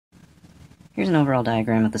Here's an overall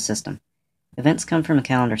diagram of the system. Events come from a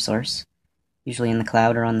calendar source, usually in the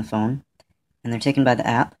cloud or on the phone, and they're taken by the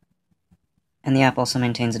app, and the app also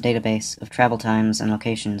maintains a database of travel times and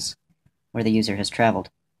locations where the user has traveled.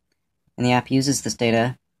 And the app uses this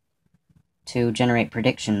data to generate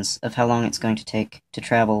predictions of how long it's going to take to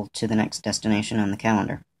travel to the next destination on the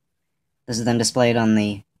calendar. This is then displayed on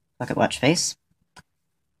the Pocketwatch face,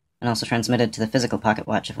 and also transmitted to the physical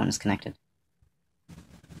Pocketwatch if one is connected.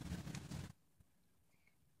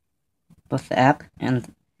 Both the app and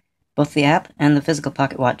the physical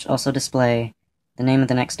Pocketwatch also display the name of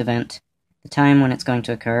the next event, the time when it's going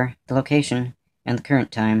to occur, the location, and the current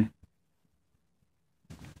time.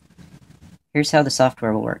 Here's how the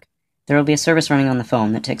software will work. There will be a service running on the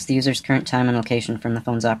phone that takes the user's current time and location from the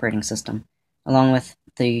phone's operating system, along with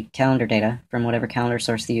the calendar data from whatever calendar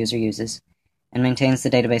source the user uses, and maintains the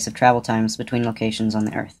database of travel times between locations on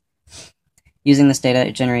the Earth. Using this data,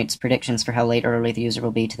 it generates predictions for how late or early the user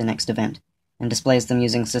will be to the next event, and displays them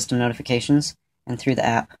using system notifications and through the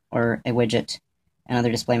app or a widget and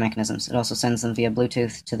other display mechanisms. It also sends them via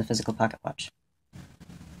Bluetooth to the physical Pocketwatch.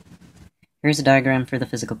 Here's a diagram for the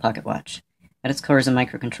physical Pocketwatch. At its core is a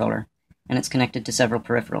microcontroller, and it's connected to several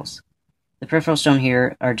peripherals. The peripherals shown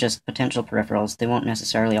here are just potential peripherals. They won't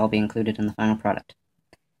necessarily all be included in the final product.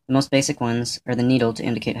 The most basic ones are the needle to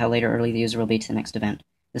indicate how late or early the user will be to the next event,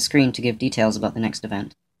 the screen to give details about the next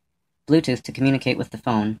event, Bluetooth to communicate with the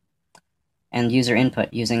phone, and user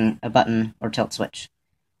input using a button or tilt switch.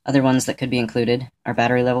 Other ones that could be included are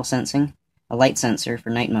battery level sensing, a light sensor for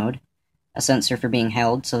night mode, a sensor for being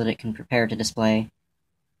held so that it can prepare to display,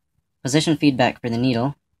 position feedback for the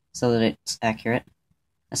needle so that it's accurate,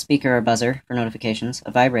 a speaker or buzzer for notifications,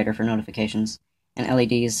 a vibrator for notifications, and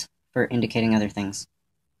LEDs for indicating other things.